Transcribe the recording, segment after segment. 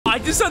I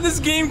just saw this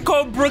game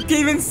called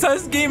Brookhaven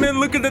Sus Game, and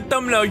look at the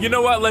thumbnail. You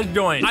know what? Let's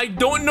join. I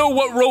don't know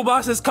what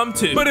Roblox has come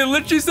to, but it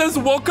literally says,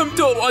 welcome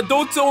to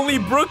adults only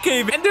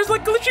Brookhaven. And there's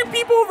like literally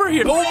people over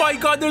here. Oh my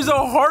God, there's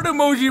a heart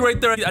emoji right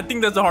there. I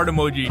think that's a heart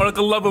emoji or like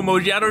a love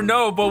emoji. I don't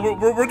know, but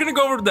we're gonna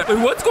go over there.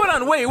 Wait, what's going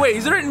on? Wait,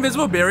 is there an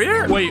invisible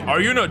barrier? Wait,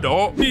 are you an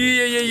adult?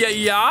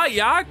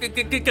 Yeah.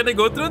 Can I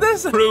go through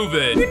this? Prove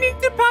it. You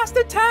need to pass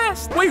the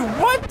test. Wait,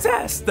 what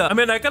test? I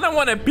mean, I kind of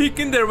want to peek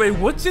in there. Wait,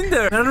 what's in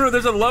there? I don't know.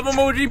 There's a love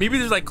emoji. Maybe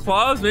there's like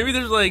clubs. Maybe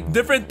there's like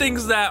different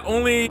things that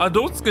only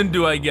adults can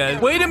do, I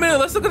guess. Wait a minute.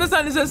 Let's look at the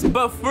sign. It says,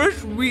 but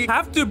first we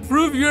have to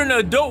prove you're an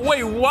adult.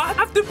 Wait, what? I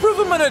have to prove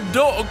I'm an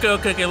adult.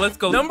 Okay. Let's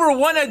go. Number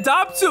 1,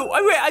 adopt 2.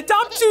 Wait,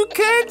 adopt 2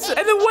 kids?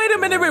 And then wait a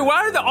minute. Wait,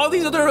 why are all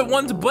these other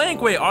ones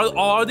blank? Wait,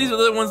 are these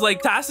other ones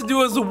like tasked to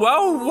do as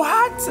well?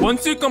 What?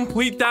 Once you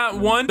complete that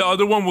one, the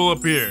other one will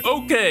appear.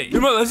 Okay.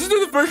 Come on, let's just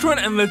do the first one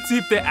and let's see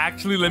if they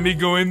actually let me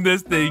go in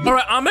this thing. All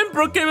right, I'm in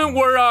Brookhaven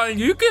where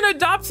you can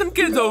adopt some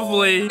kids,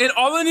 hopefully. And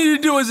all I need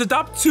to do is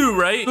adopt 2,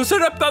 right? So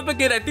set up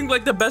kid. I think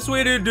like the best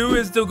way to do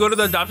is to go to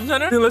the adoption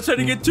center. And let's try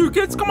to get 2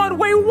 kids. Come on,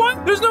 wait,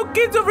 what? There's no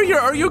kids over here.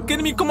 Are you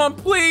kidding me? Come on,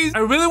 please. I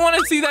really want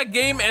to see that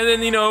game and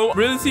then, you know,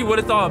 really see what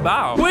it's all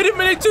about. Wait a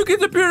minute, 2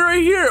 kids appear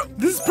right here.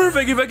 This is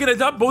perfect. If I can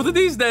adopt both of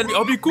these, then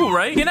I'll be cool,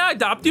 right? Can I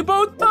adopt you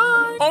both?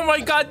 Oh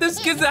my God, this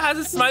kid that has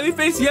a smiley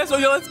face. Yes,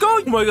 okay, let's go.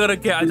 Oh my God,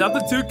 okay, I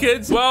adopted 2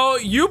 kids.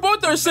 Well, you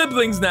both are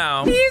siblings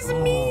now. He's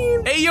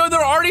mean. Hey, yo,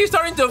 they're already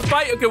starting to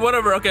fight. Okay,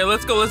 whatever. Okay,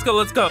 let's go.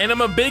 And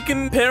I'm a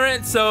bacon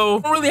parent, so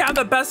I don't really have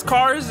the best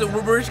cars.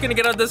 We're just gonna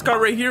get out this car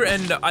right here,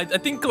 and I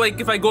think like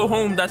if I go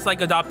home, that's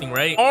like adopting,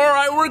 right? All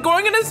right, we're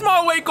going in a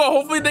small way.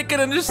 Hopefully they can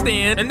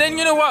understand. And then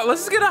you know what?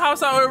 Let's just get a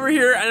house out over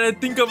here, and I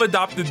think I've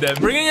adopted them.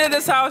 Bringing in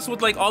this house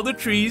with like all the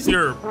trees.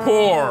 You're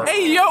poor.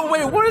 Hey, yo,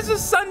 wait, what is the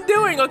son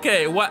doing?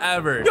 Okay,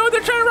 whatever. Yo,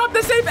 they're trying to rob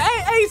the safe.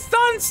 Hey,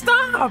 son,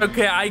 stop.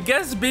 Okay, I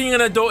guess being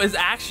an adult is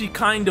actually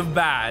kind of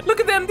bad. Look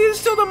at them. These are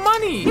still the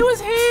money. It was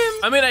him.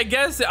 I mean, I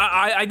guess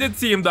I did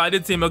see him though. I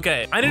did see him.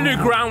 Okay, I need to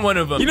ground one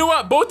of them. You know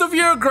what? Both of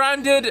you are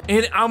grounded,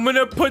 and I'm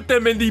gonna put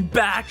them in the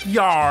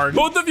backyard.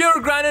 Both of you are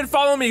grounded.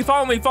 Follow me.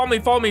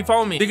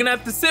 They're gonna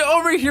have to sit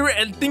over here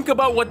and think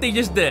about what they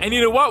just did. And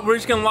you know what? We're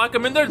just gonna lock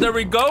them in there. There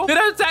we go. Sit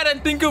outside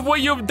and think of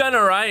what you've done.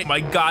 All right. My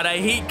God, I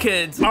hate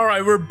kids. All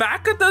right, we're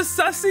back at the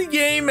sussy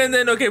game, and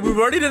then okay, we've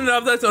already done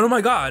enough. That's oh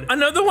my God,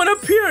 another one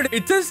appeared.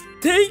 It says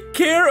take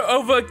care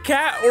of a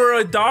cat or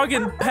a dog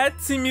in Pet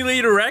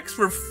Simulator X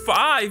for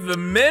 5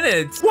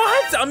 minutes.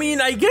 What? I mean,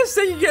 I guess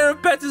taking care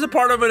of pets is a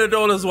part of an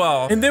adult as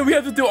well. And then we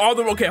have to do all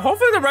the, okay,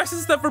 hopefully the rest of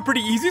the stuff are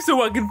pretty easy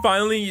so I can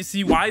finally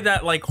see why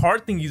that like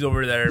heart thingy's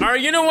over there. All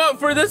right, you know what?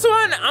 For this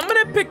one, I'm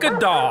gonna pick a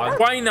dog.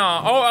 Why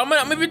not? Oh, I'm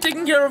gonna be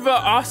taking care of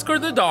Oscar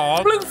the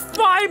dog. Like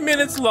 5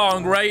 minutes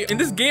long, right? In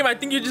this game, I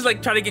think you just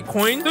like try to get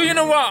coins. So you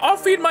know what? I'll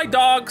feed my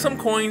dog some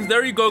coins.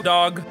 There you go,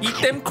 dog. Eat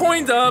them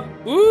coins up.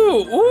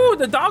 Ooh,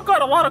 the dog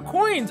got a lot of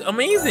coins.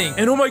 Amazing.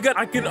 And oh my God,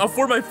 I can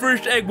afford my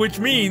first egg, which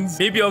means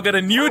maybe I'll get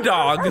a new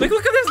dog. Like,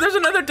 look at this. There's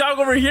another dog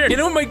over here. And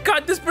oh my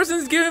God, this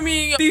person's giving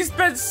me these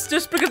pets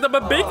just because I'm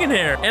a bacon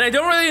hair. And I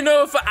don't really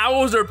know if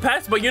owls are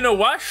pets, but you know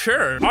what?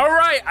 Sure. All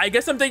right, I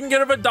guess I'm taking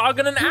care of a dog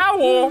and an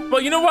owl.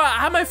 But you know what? I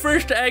have my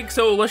first egg,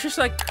 so let's just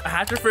like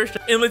hatch a first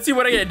and let's see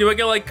what I get. Do I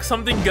get like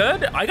something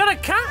good? I got a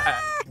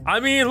cat. I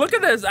mean, look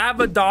at this. I have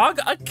a dog,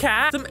 a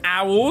cat, some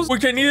owls,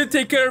 which I need to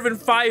take care of in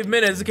 5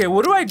 minutes. Okay,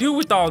 what do I do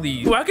with all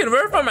these? Oh, I can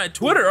verify my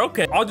Twitter.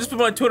 Okay, I'll just put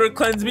my Twitter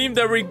cleanse meme.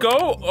 There we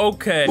go.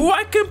 Okay. Oh,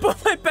 I can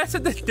put my pets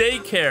at the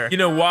daycare. You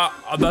know what?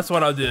 That's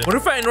what I'll do. What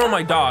if I enroll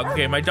my dog?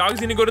 Okay, my dog's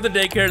gonna go to the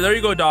daycare. There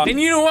you go, dog.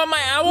 And you know what?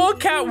 My owl,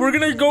 cat, we're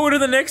gonna go to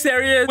the next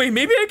area. Wait,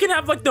 maybe I can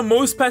have like the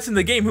most pets in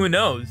the game. Who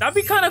knows? That'd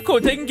be kind of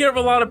cool. Taking care of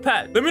a lot of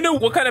pets. Let me know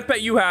what kind of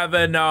pet you have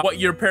and what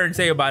your parents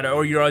say about it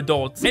or your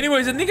adults.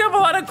 Anyways, I think I have a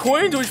lot of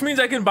coins, which means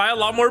I can buy a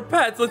lot more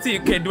pets. Let's see.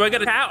 Okay, do I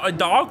get a cat, a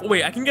dog?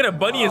 Wait, I can get a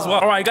bunny as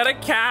well. All right, I got a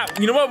cat.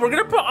 You know what? We're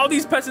gonna put all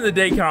these pets in the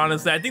daycare,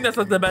 honestly. I think that's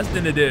like the best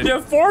thing to do. We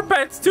have 4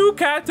 pets, 2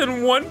 cats,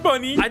 and 1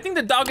 bunny. I think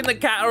the dog and the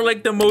cat are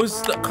like the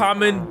most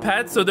common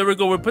pets. So there we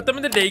go. We'll put them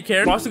in the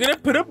daycare. We're also gonna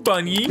put a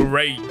bunny.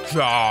 Great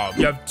job.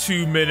 You have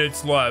 2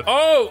 minutes left.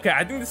 Oh, okay.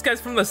 I think this guy's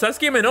from the sus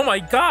game. And oh my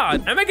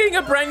God, am I getting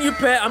a brand new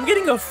pet? I'm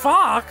getting a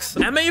fox.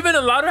 Am I even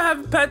allowed to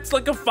have pets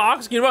like a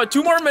fox? You know what?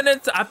 2 more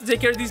minutes. I have to take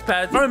care of these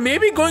pets. Or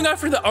maybe going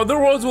after the other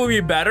worlds will be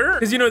better.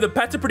 Because, you know, the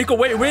pets are pretty cool.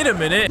 Wait a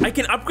minute. I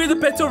can upgrade the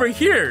pets over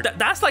here.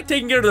 That's like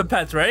taking care of the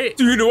pets, right?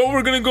 So you know what?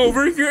 We're gonna go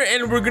over here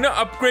and we're gonna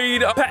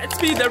upgrade pet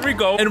speed. There we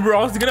go. And we're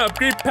also gonna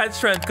upgrade pet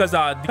strength because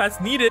the pets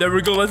need it. There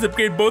we go. Let's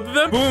upgrade both of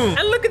them. Boom.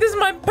 And look at this.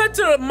 My pets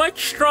are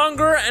much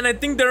stronger and I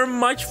think they're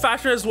much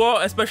faster as well,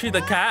 especially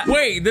the cat.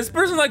 Wait, this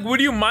person like, would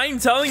you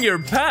mind telling your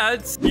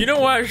pets? You know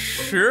what?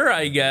 Sure,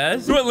 I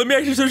guess. Wait, let me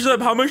actually search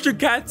up how much the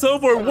cat sell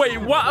for. Wait,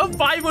 what?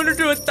 $500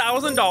 to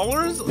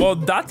 $1,000? Well,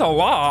 that's a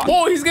lot.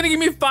 Oh, he's gonna give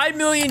me 5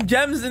 million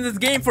gems in this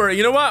game for it.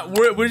 You know what?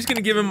 We're just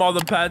gonna give him all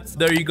the pets.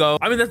 There you go.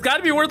 I mean, that's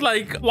gotta be worth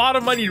like a lot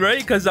of money, right?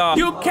 Because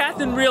cute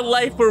cats in real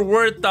life are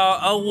worth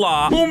a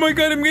lot. Oh my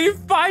God, I'm getting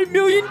 5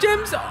 million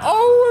gems.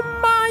 Oh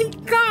my my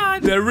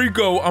God. There we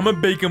go. I'm a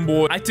bacon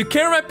boy. I took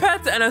care of my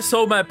pets and I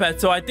sold my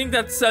pets. So I think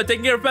that's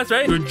taking care of pets,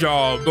 right? Good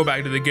job. Go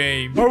back to the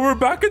game. Oh, we're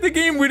back at the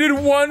game. We did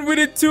 1. We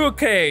did 2.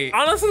 Okay.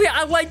 Honestly,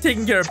 I like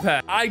taking care of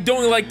pets. I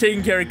don't like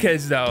taking care of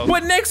kids, though.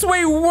 But next,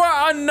 wait,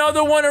 what?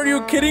 Another one? Are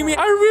you kidding me?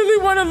 I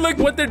really want to look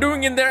what they're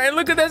doing in there. And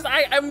look at this.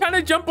 I'm trying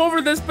to jump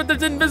over this, but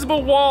there's an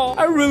invisible wall.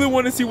 I really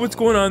want to see what's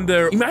going on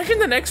there. Imagine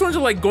the next ones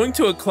are like going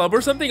to a club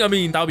or something. I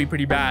mean, that would be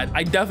pretty bad.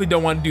 I definitely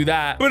don't want to do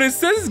that. But it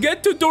says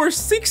get to door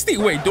 60.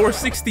 Wait, door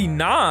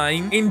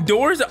 69?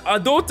 Indoors,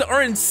 adults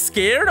aren't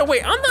scared? Oh,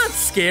 wait, I'm not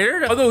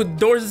scared. Although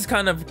doors is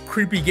kind of a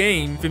creepy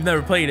game if you've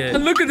never played it.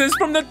 And look at this.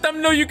 From the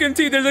thumbnail, you can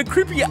see there's a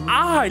creepy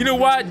eye. You know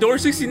what? Door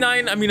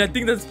 69. I mean, I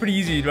think that's pretty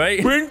easy,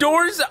 right? We're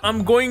indoors.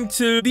 I'm going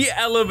to the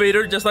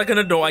elevator, just like an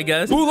adult, I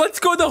guess. Oh, let's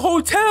go to the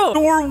hotel.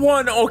 Door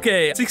 1.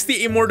 Okay.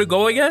 68 more to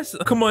go, I guess.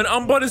 Come on.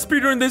 I'm about to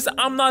speedrun this.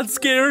 I'm not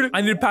scared.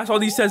 I need to pass all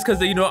these tests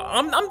because, you know,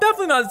 I'm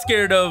definitely not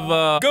scared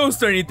of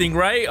ghosts or anything,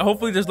 right?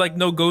 Hopefully there's like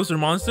no ghosts or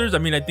monsters. I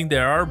mean, I think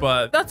there are,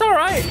 but that's all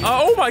right.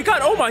 Oh my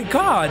God. Oh my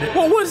God.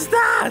 What was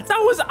that? That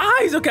was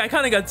eyes. Okay. I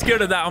kind of got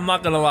scared of that. I'm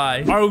not going to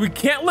lie. All right. We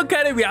can't look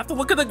at it. We have to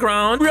look at the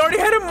ground. We already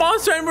had a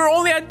monster and we're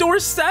only at door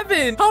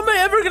 7. How am I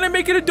ever going to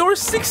make it to door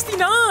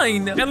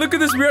 69? And look at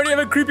this. We already have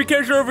a creepy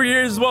character over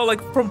here as well,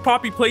 like from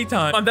Poppy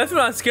Playtime. I'm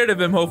definitely not scared of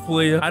him,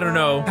 hopefully. I don't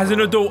know. As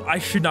an adult, I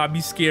should not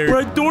be scared.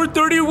 We're at door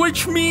 30,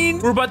 which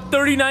means we're about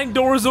 39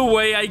 doors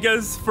away, I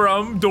guess,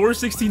 from door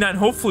 69.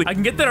 Hopefully, I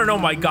can get there. And oh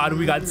my God,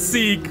 we got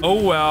Seek.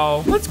 Oh,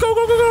 well. Let's go,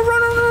 go, go, go.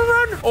 Run, run,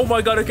 run, run. Oh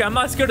my God. Okay, I'm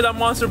not scared of that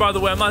monster, by the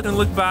way. I'm not going to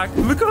look back.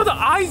 Look at all the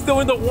eyes, though,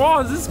 in the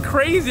walls. This is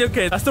crazy.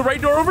 Okay, that's the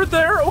right door over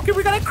there. Okay,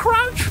 we got to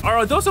crouch. Are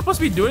adults supposed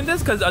to be doing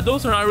this? Because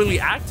adults are not really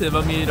active.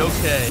 I mean,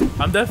 okay.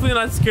 I'm definitely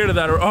not scared of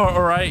that.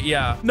 All right,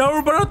 yeah. Now we're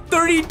about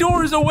 30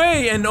 doors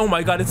away. And oh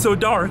my God, it's so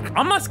dark.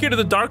 I'm not scared of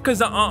the dark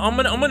because I'm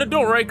an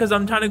adult, right? Because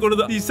I'm trying to go to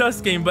the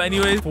sus game. But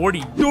anyways,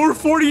 40. Door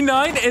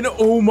 49. And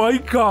oh my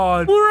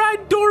God, we're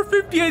at door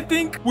 50, I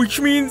think. Which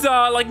means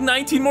like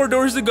 19 more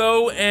doors to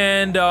go.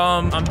 And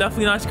I'm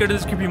definitely not scared of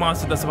this creepy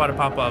monster that's about to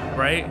pop up,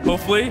 right?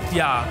 Hopefully.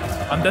 Yeah,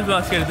 I'm definitely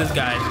not scared of this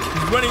guy.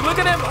 He's running. Look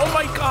at him. Oh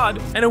my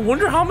God. And I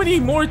wonder how many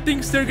more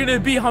things there are gonna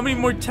be. How many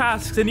more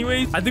tasks?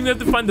 Anyways, I think we have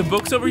to find the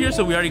books over here.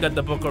 So we already got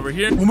the book over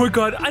here. Oh my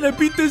God. And I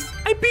beat this.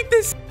 I beat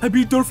this. I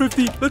beat door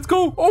 50. Let's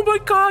go. Oh my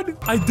God.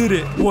 I did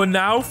it. Well,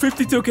 now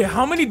 52. Okay,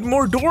 how many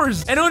more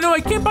doors? And oh no, I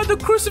can't buy the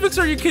crucifix.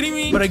 Are you kidding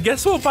me? But I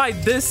guess we'll buy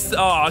this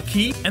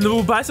key. And then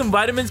we'll buy some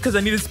vitamins because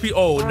I need to speed.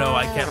 Oh no,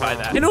 I can't buy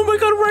that. And oh my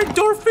God, we're at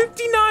door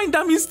 59.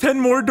 That means 10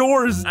 more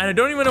doors. And I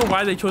don't even know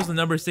why they chose the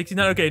number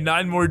 69. Okay,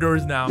 9 more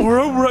doors now. All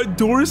right, we're at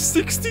door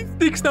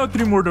 66 now.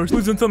 3 more doors.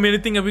 Please don't tell me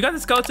anything. And we got the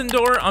skeleton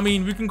door. I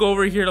mean, we can go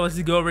over here. Let's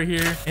just go over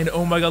here. And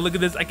oh my God, look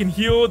at this. I can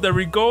heal. There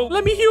we go.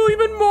 Let me heal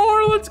even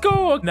more. Let's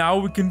go. Now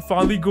we can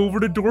finally go over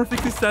to door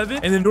 57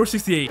 and then door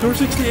 68. Door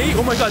 68.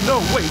 Oh my God, no.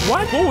 Wait,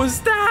 what? What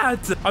was that?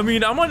 I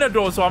mean, I'm on that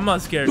door, so I'm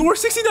not scared. Door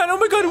 69. Oh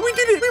my God, we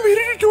did it. We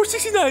made it to door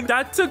 69.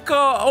 That took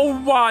a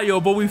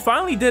while, but we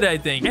finally did it, I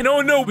think. And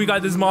oh no, we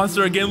got this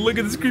monster again. Look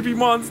at this creepy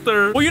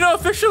monster. Well, you know,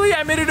 officially,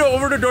 I made it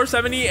over to door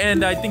 70,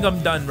 and I think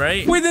I'm done,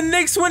 right? Wait, the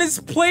next one is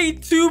play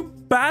 2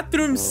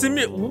 bathroom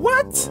simulator.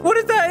 What? What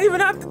does that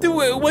even have to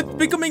do with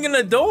becoming an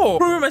adult?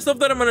 Proving myself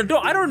that I'm an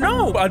adult? I don't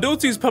know.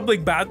 Adults use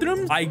public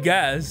bathrooms? I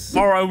guess.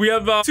 All right, we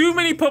have too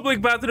many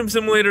public bathroom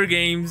simulator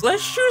games.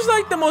 Let's choose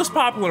like the most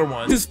popular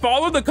one. Just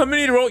follow the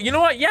community rule. You know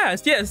what?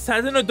 Yes. As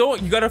an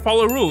adult, you gotta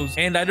follow rules.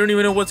 And I don't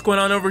even know what's going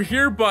on over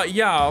here, but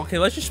yeah. Okay,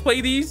 let's just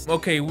play these.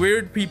 Okay,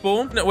 weird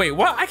people. No, wait,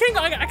 what? I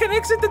can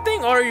exit the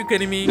thing. Or are you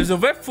kidding me? There's a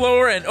wet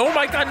floor, and oh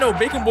my God, no,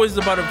 Bacon Boys is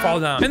about to fall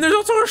down. And there's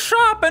also a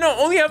shop, and I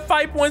only have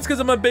 5 points because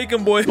I'm a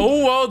Bacon Boy.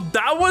 Oh, well,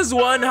 that was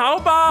one. How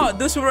about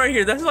this one right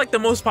here? That's like the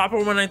most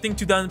popular one, I think,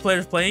 2,000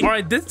 players playing. All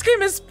right, this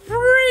game is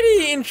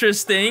pretty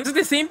interesting. It's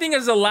the same thing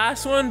as the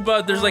last one,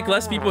 but there's like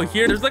less people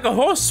here. There's like a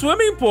whole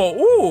swimming pool.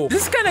 Ooh,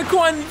 this is kind of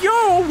cool. And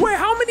yo, wait,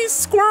 how many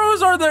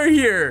squirrels are there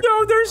here?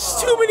 Yo,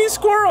 there's too many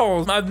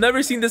squirrels. I've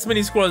never seen this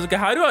many squirrels. Okay,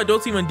 how do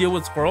adults even deal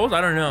with squirrels? I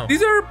don't know.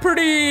 These are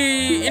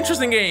pretty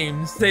interesting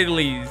games, to say the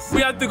least.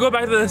 We have to go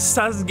back to the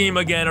sus game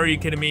again. Are you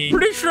kidding me?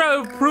 Pretty sure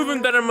I've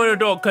proven that I'm an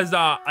adult because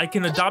I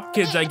can adopt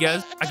kids, I guess.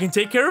 I can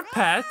take care of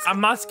pets.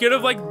 I'm not scared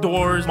of like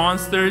doors,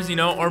 monsters, you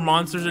know, or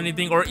monsters or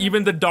anything, or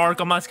even the dark.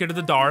 I'm not scared of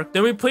the dark.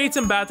 Then we played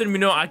some bathroom, you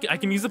know, I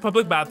can use the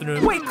public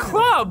bathroom. Wait,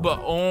 club.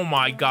 Oh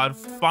my God,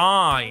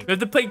 fine. We have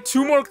to play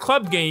 2 more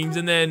club games,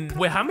 and then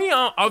wait, how many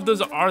of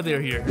those are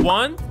there here?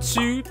 1,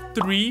 2,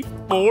 3,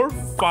 4,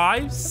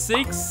 5,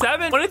 6,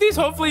 7. One of these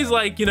hopefully is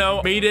like, you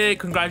know, made it.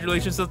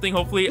 Congratulations, something,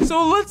 hopefully.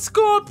 So let's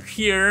go up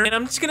here, and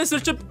I'm just gonna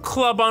search up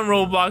club on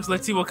Roblox.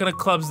 Let's see what kind of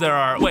clubs there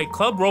are. Wait,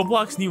 club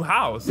Roblox new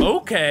house.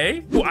 Okay.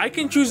 Well, I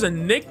can choose a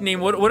nickname.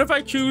 What if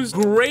I choose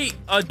great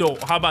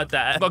adult? How about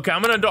that? Okay,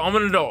 I'm an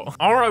adult.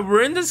 All right,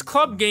 we're in this club.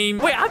 club game.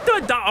 Wait, I have to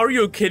adopt. Are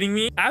you kidding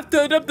me? I have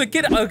to adopt the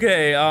kid.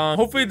 Okay,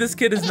 hopefully this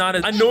kid is not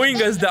as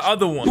annoying as the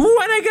other one. Ooh,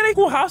 and I get a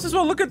cool house as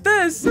well. Look at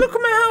this. Look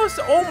at my house.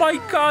 Oh my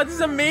god, this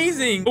is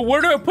amazing. But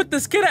where do I put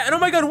this kid at? And oh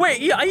my god,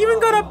 wait, yeah, I even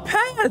got a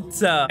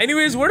pet.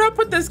 Anyways, where do I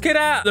put this kid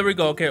at? There we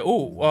go. Okay.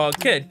 Oh,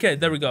 kid.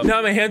 There we go.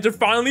 Now my hands are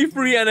finally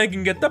free and I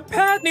can get the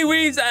pet.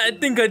 Anyways, I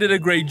think I did a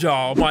great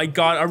job. My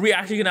god, are we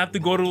actually gonna have to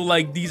go to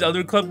like these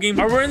other club games?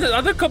 Are we in this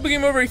other club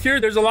game over here?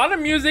 There's a lot of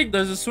music.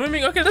 There's a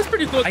swimming. Okay, that's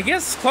pretty cool. I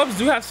guess clubs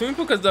do have swimming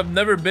pool because I've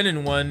never been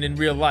in one in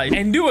real life.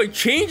 And do a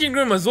changing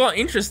room as well.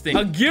 Interesting.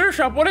 A gear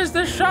shop. What is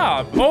this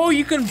shop? Oh,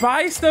 you can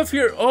buy stuff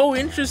here. Oh,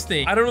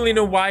 interesting. I don't really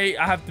know why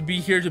I have to be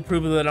here to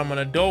prove that I'm an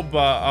adult,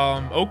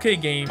 but okay,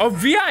 game. A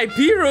VIP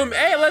room.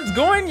 Hey, let's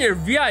go in here.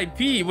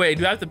 VIP. Wait,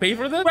 do I have to pay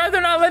for this? Why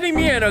they're not letting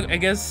me in? I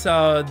guess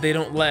they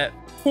don't let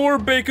poor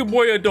bacon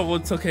boy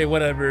adults. Okay,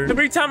 whatever.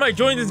 Every time I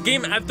join this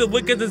game, I have to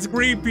look at this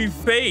creepy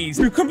face.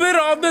 You completed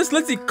all this.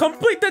 Let's see.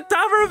 Complete the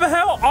Tower of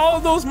Hell. All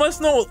of those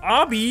must know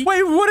obby.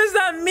 Wait, what does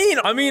that mean?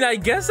 I mean, I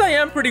guess I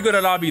am pretty good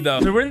at obby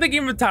though. So we're in the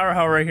game of Tower of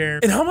Hell right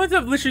here. And how much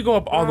I've literally go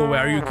up all the way?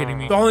 Are you kidding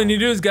me? So all I need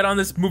to do is get on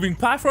this moving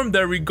platform.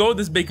 There we go.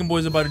 This bacon boy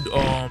is about to do.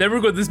 There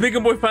we go. This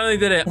bacon boy finally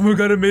did it. Oh my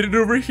god, I made it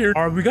over here.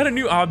 All right, we got a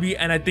new obby,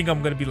 and I think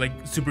I'm gonna be like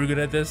super good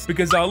at this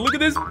because look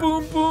at this.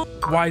 Boom, boom.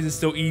 Why is it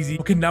so easy?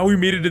 Okay, now we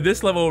made it to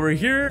this level over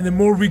here. And the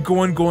more we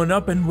going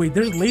up, and wait,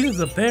 there's lasers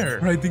up there.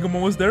 Right, I think I'm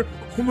almost there.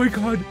 Oh my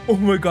god. Oh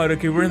my god.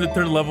 Okay, we're in the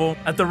third level.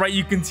 At the right,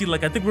 you can see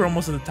like I think we're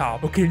almost at the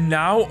top. Okay,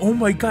 now, oh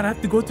my god, I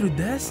have to go through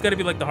this. It's gotta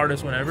be like the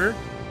hardest one ever.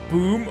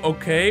 Boom.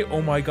 Okay.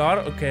 Oh my god.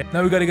 Okay.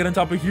 Now we gotta get on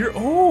top of here.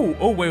 Oh,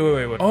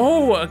 wait.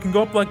 Oh, I can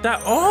go up like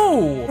that.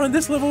 Oh, we're on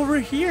this level over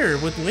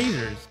here with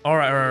lasers. All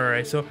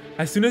right. So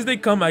as soon as they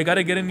come, I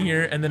gotta get in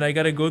here and then I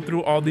gotta go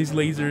through all these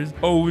lasers.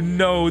 Oh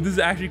no, this is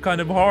actually kind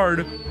of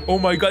hard. Oh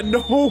my god,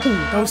 no,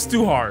 that was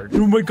too hard.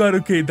 Oh my god.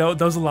 Okay, that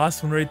was the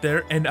last one right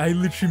there. And I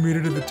literally made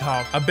it to the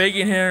top. A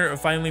bacon hair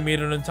finally made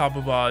it on top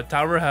of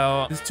Tower of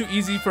Hell. It's too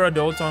easy for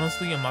adults,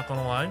 honestly. I'm not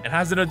gonna lie. It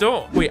has an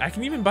adult. Wait, I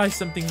can even buy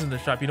some things in the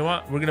shop. You know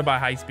what? We're gonna buy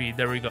high speed.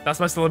 There we go.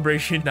 That's my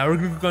celebration. Now we're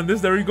gonna click on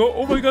this. There we go.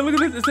 Oh my god, look at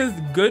this. It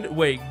says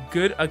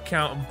good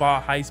account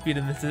bought high speed,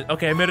 and this is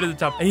okay. I made it to the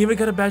top. I even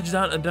got a badge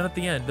done at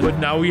the end. But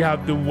now we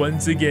have to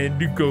once again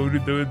to go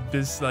to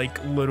this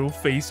like little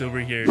face over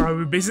here. All right,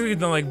 we basically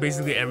done like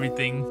basically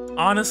everything.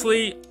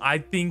 Honestly, I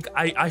think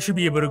I should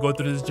be able to go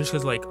through this just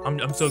because like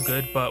I'm so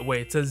good. But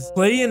wait, it says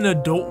play an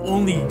adult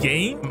only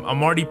game.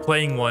 I'm already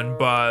playing one,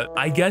 but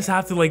I guess I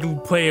have to like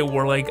play it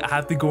where like I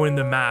have to go in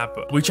the map,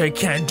 which I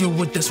can't do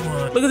with this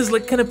one. Look at this.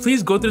 Like, can I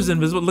please go through this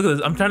invisible? Look at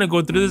this. I'm trying to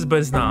go through this, but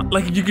it's not.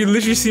 Like, you can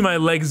literally see my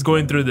legs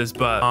going through this,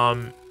 but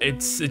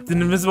it's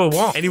an invisible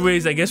wall.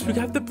 Anyways, I guess we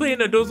have to play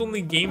an adults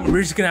only game.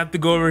 We're just gonna have to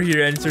go over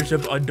here and search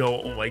up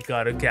adult. Oh my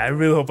god. Okay, I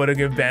really hope I don't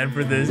get banned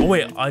for this. Oh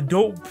wait,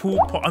 adult pool.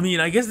 I mean,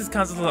 I guess this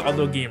counts as an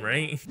adult game,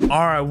 right?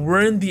 All right,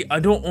 we're in the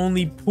adult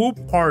only pool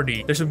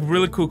party. There's some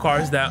really cool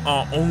cars that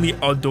only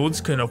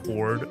adults can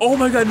afford. Oh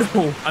my god,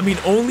 no. I mean,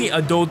 only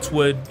adults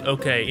would.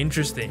 Okay,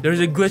 interesting. There's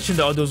a glitch in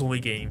the adults only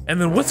game.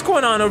 And then what's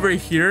going on over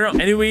here?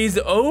 Anyways,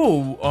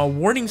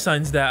 warning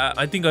signs that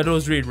I think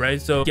adults read,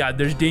 right? So yeah,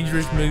 there's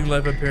dangerous moving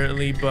life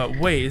apparently. But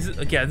wait, is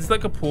it? Yeah, this is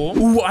like a pool.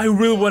 Ooh, I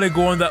really want to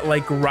go on that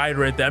like ride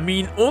right there. I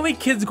mean, only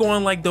kids go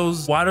on like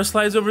those water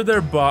slides over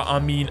there, but I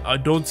mean,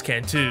 adults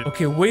can too.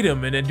 Okay, wait a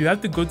minute. Do you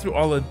have to go through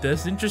all of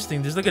this?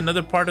 Interesting. There's like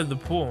another part of the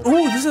pool.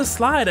 Oh, this is a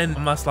slide, and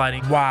I'm not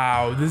sliding.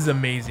 Wow, this is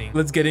amazing.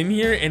 Let's get in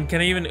here. And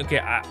can I even? Okay,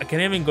 can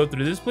I even go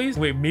through this, please?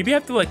 Wait, maybe I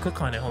have to like click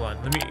on it. Hold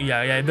on. Let me.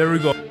 Yeah. There we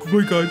go. Oh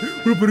my god,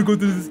 we're gonna go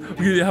through this.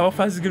 Okay, how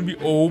fast is it gonna be?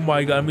 Oh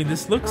my god. I mean,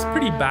 this looks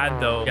pretty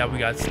bad though. Yeah, we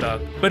got stuck.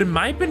 But in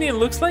my opinion, it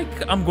looks like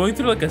I'm going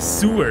through like a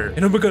sewer.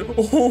 And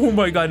oh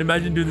my god,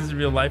 imagine doing this in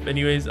real life.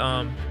 Anyways,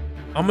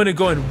 I'm gonna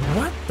go and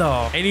what the?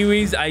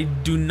 Anyways, I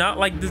do not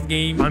like this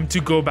game. Time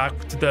to go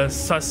back to the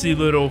sussy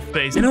little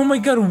face. And oh my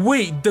god,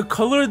 wait, the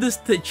color of this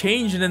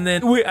changed, and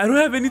then wait, I don't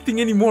have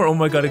anything anymore. Oh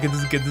my god, get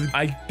this.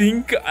 I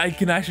think I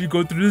can actually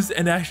go through this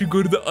and actually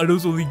go to the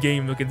adults only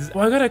game. Look at this. Oh,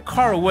 I got a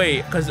car.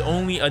 Wait, because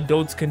only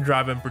adults can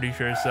drive, I'm pretty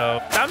sure.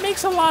 So that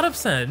makes a lot of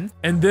sense.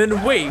 And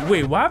then wait,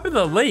 what happened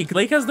to the lake?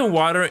 Lake has no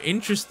water.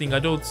 Interesting.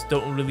 Adults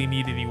don't really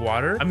need any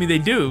water. I mean, they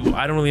do.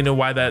 I don't really know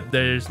why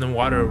there's no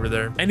water over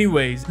there.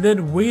 Anyways,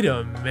 then wait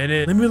a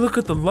minute. Let me look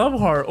at the love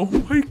heart. Oh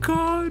my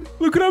god.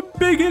 Look at how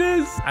big it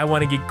is. I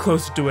want to get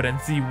closer to it and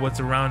see what's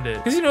around it.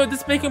 Because you know,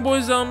 this bacon boy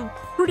is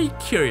pretty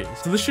curious.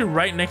 So literally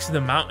right next to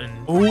the mountain.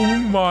 Oh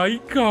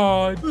my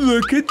god.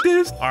 Look at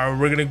this. All right,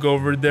 we're gonna go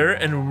over there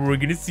and we're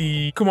gonna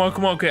see. Come on.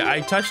 Okay, I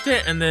touched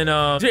it, and then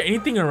is there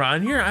anything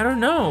around here? I don't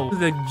know.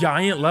 There's a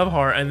giant love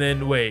heart, and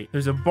then wait,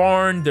 there's a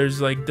barn, there's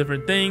like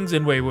different things,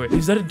 and wait,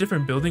 is that a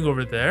different building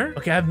over there?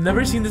 Okay, I've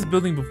never seen this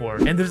building before.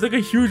 And there's like a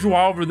huge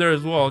wall over there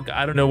as well.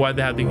 I don't know why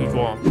they have the huge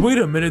wall. Wait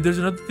a minute, there's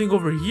another thing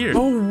over here.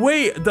 Oh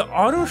wait, the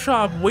auto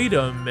shop. Wait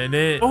a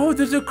minute. Oh,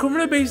 there's a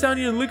criminal base down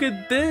here. Look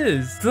at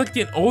this. It's like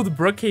an old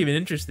Brookhaven.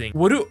 Interesting.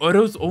 What do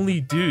autos only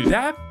do?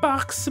 That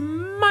box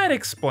might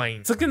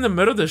explain. It's like in the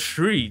middle of the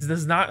street. It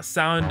does not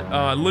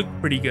sound look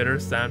pretty good or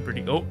sound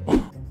pretty. Oh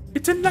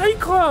It's a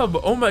nightclub.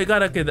 Oh my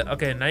god. Okay,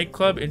 okay,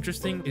 nightclub.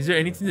 Interesting. Is there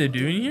anything to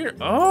do in here?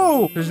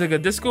 Oh, there's like a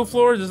disco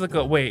floor. There's like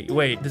a wait.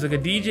 There's like a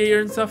DJ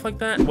and stuff like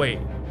that. Wait.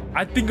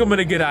 I think I'm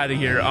gonna get out of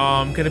here.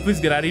 Can I please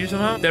get out of here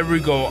somehow? There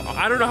we go.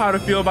 I don't know how to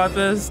feel about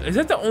this. Is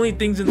that the only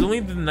things? There's only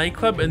the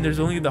nightclub and there's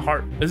only the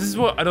heart. Is this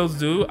what adults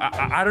do?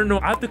 I don't know.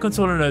 I have to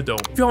consult an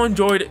adult. If y'all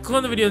enjoyed it, click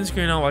on the video on the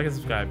screen now, like and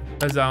subscribe.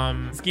 Because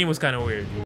this game was kind of weird.